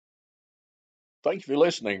Thank you for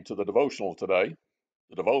listening to the devotional today.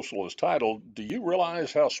 The devotional is titled, Do You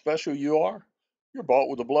Realize How Special You Are? You're Bought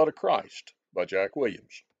with the Blood of Christ by Jack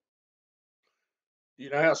Williams. Do you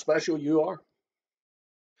know how special you are?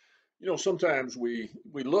 Sometimes we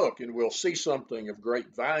look and we'll see something of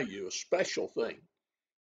great value, a special thing.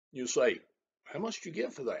 You say, How much did you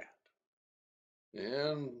get for that?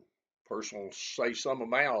 And the person will say some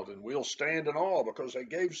amount and we'll stand in awe because they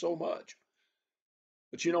gave so much.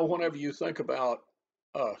 But whenever you think about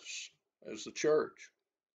us as the church,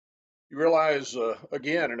 you realize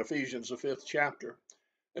again in Ephesians, the fifth chapter,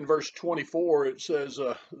 in verse 24, it says,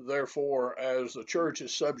 Therefore, as the church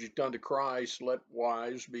is subject unto Christ, let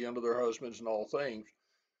wives be unto their husbands in all things.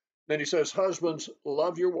 Then he says, Husbands,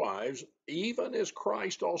 love your wives, even as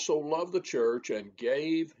Christ also loved the church and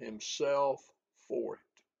gave himself for it.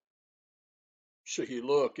 So you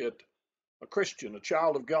look at a Christian, a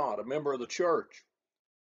child of God, a member of the church,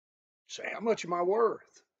 say, How much am I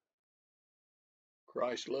worth?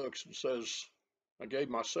 Christ looks and says, I gave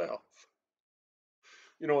myself.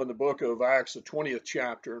 In the book of Acts, the 20th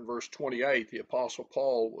chapter, in verse 28, the Apostle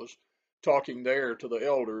Paul was talking there to the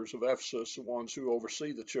elders of Ephesus, the ones who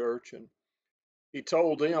oversee the church, and he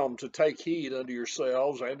told them to take heed unto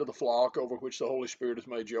yourselves and to the flock over which the Holy Spirit has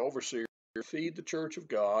made you overseer. Feed the church of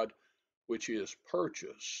God, which is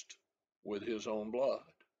purchased with his own blood.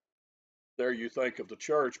 There you think of the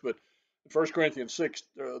church, but in 1 Corinthians 6,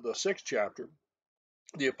 the 6th chapter,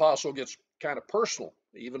 the apostle gets kind of personal,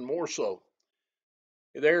 even more so.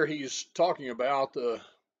 There he's talking about the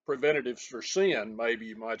preventatives for sin, maybe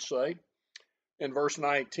you might say. In verse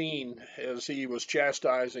 19, as he was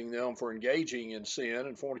chastising them for engaging in sin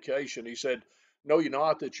and fornication, he said, Know you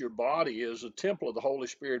not that your body is a temple of the Holy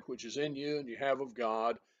Spirit which is in you, and you have of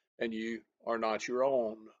God, and you are not your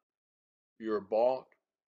own. You are bought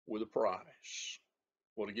with a price.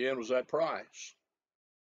 What again was that price?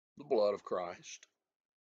 The blood of Christ.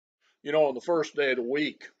 On the first day of the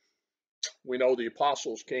week, we know the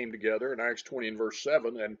apostles came together in Acts 20 and verse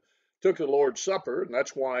 7 and took the Lord's Supper, and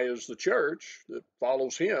that's why as the church that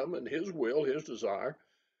follows him and his will, his desire,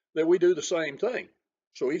 that we do the same thing.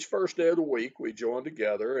 So each first day of the week we join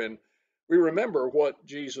together and we remember what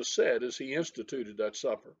Jesus said as he instituted that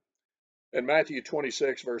supper. In Matthew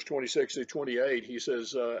 26, verse 26 through 28, he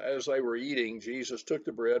says, As they were eating, Jesus took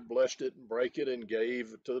the bread, blessed it, and brake it, and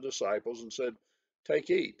gave it to the disciples, and said, Take,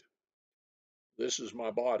 eat. This is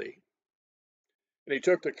my body. And he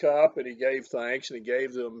took the cup, and he gave thanks, and he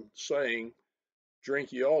gave them, saying,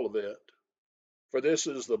 Drink ye all of it, for this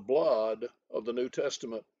is the blood of the New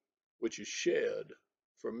Testament, which is shed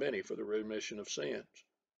for many for the remission of sins.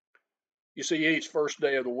 You see, each first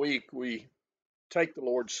day of the week, we take the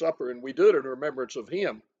Lord's Supper, and we do it in remembrance of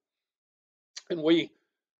him. And we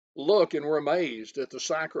look and we're amazed at the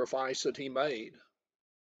sacrifice that he made,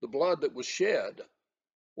 the blood that was shed,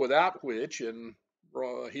 without which, in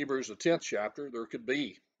Hebrews, the 10th chapter, there could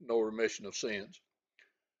be no remission of sins.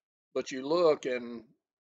 But you look and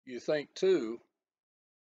you think, too,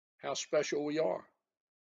 how special we are.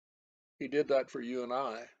 He did that for you and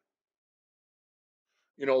I.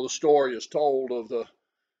 The story is told of the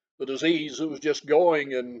disease that was just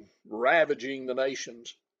going and ravaging the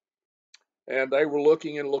nations. And they were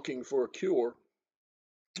looking and looking for a cure.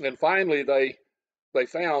 And finally, they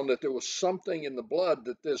found that there was something in the blood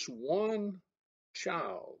that this one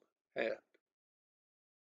child had.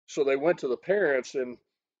 So they went to the parents and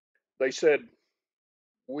they said,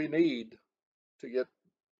 We need to get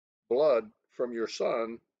blood from your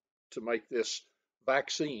son to make this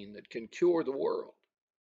vaccine that can cure the world.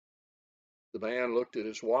 The man looked at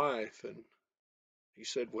his wife and he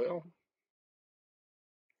said, Well,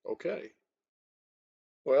 okay.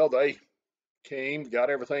 Well, they came, got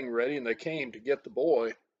everything ready, and they came to get the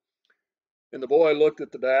boy. And the boy looked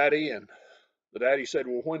at the daddy, and the daddy said,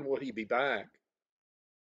 Well, when will he be back?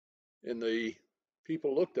 And the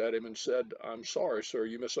people looked at him and said, I'm sorry, sir,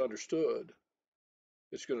 you misunderstood.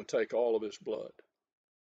 It's going to take all of his blood.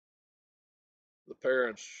 The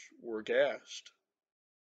parents were aghast.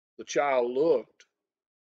 The child looked,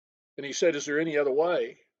 and he said, Is there any other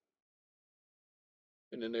way?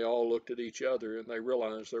 And then they all looked at each other, and they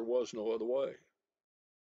realized there was no other way.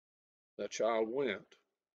 That child went,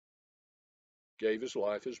 gave his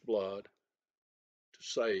life, his blood, to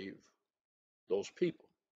save those people.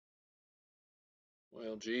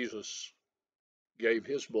 Well, Jesus gave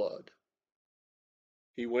his blood.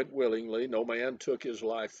 He went willingly. No man took his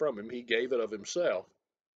life from him. He gave it of himself.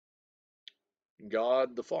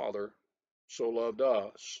 God the Father so loved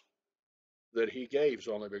us that he gave his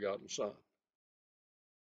only begotten Son.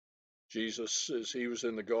 Jesus, as he was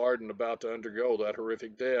in the garden about to undergo that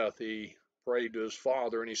horrific death, he prayed to his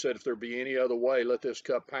Father, and he said, if there be any other way, let this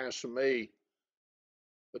cup pass from me.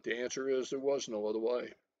 But the answer is there was no other way.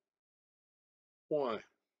 Why?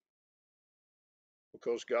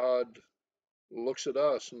 Because God looks at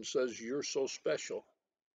us and says, you're so special.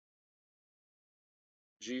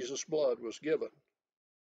 Jesus' blood was given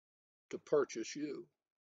to purchase you,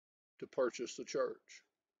 to purchase the church.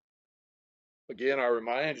 Again, I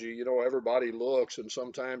remind you, everybody looks and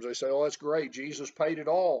sometimes they say, oh, that's great. Jesus paid it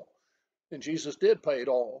all. And Jesus did pay it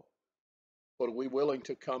all. But are we willing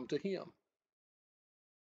to come to him?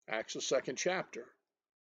 Acts, the 2nd chapter,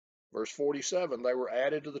 verse 47, they were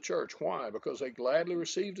added to the church. Why? Because they gladly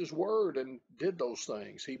received his word and did those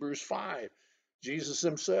things. Hebrews 5, Jesus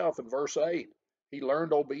himself in verse 8, he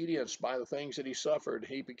learned obedience by the things that he suffered.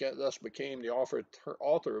 He thus became the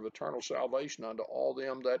author of eternal salvation unto all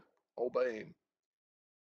them that obey him.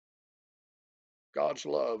 God's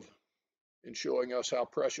love in showing us how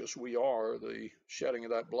precious we are, the shedding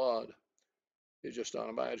of that blood, is just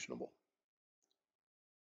unimaginable.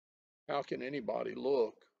 How can anybody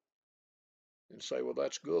look and say, well,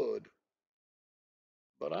 that's good,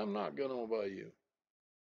 but I'm not going to obey you?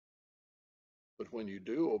 But when you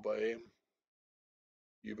do obey him,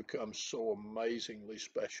 you become so amazingly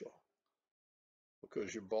special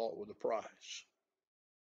because you're bought with a price.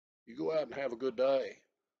 You go out and have a good day,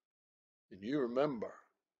 and you remember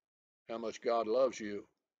how much God loves you,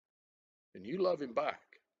 and you love him back.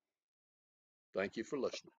 Thank you for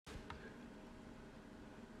listening.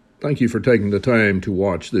 Thank you for taking the time to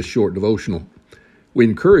watch this short devotional. We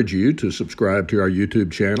encourage you to subscribe to our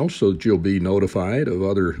YouTube channel so that you'll be notified of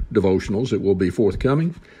other devotionals that will be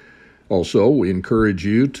forthcoming. Also, we encourage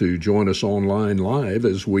you to join us online live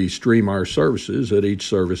as we stream our services at each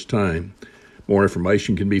service time. More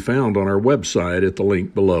information can be found on our website at the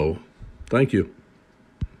link below. Thank you.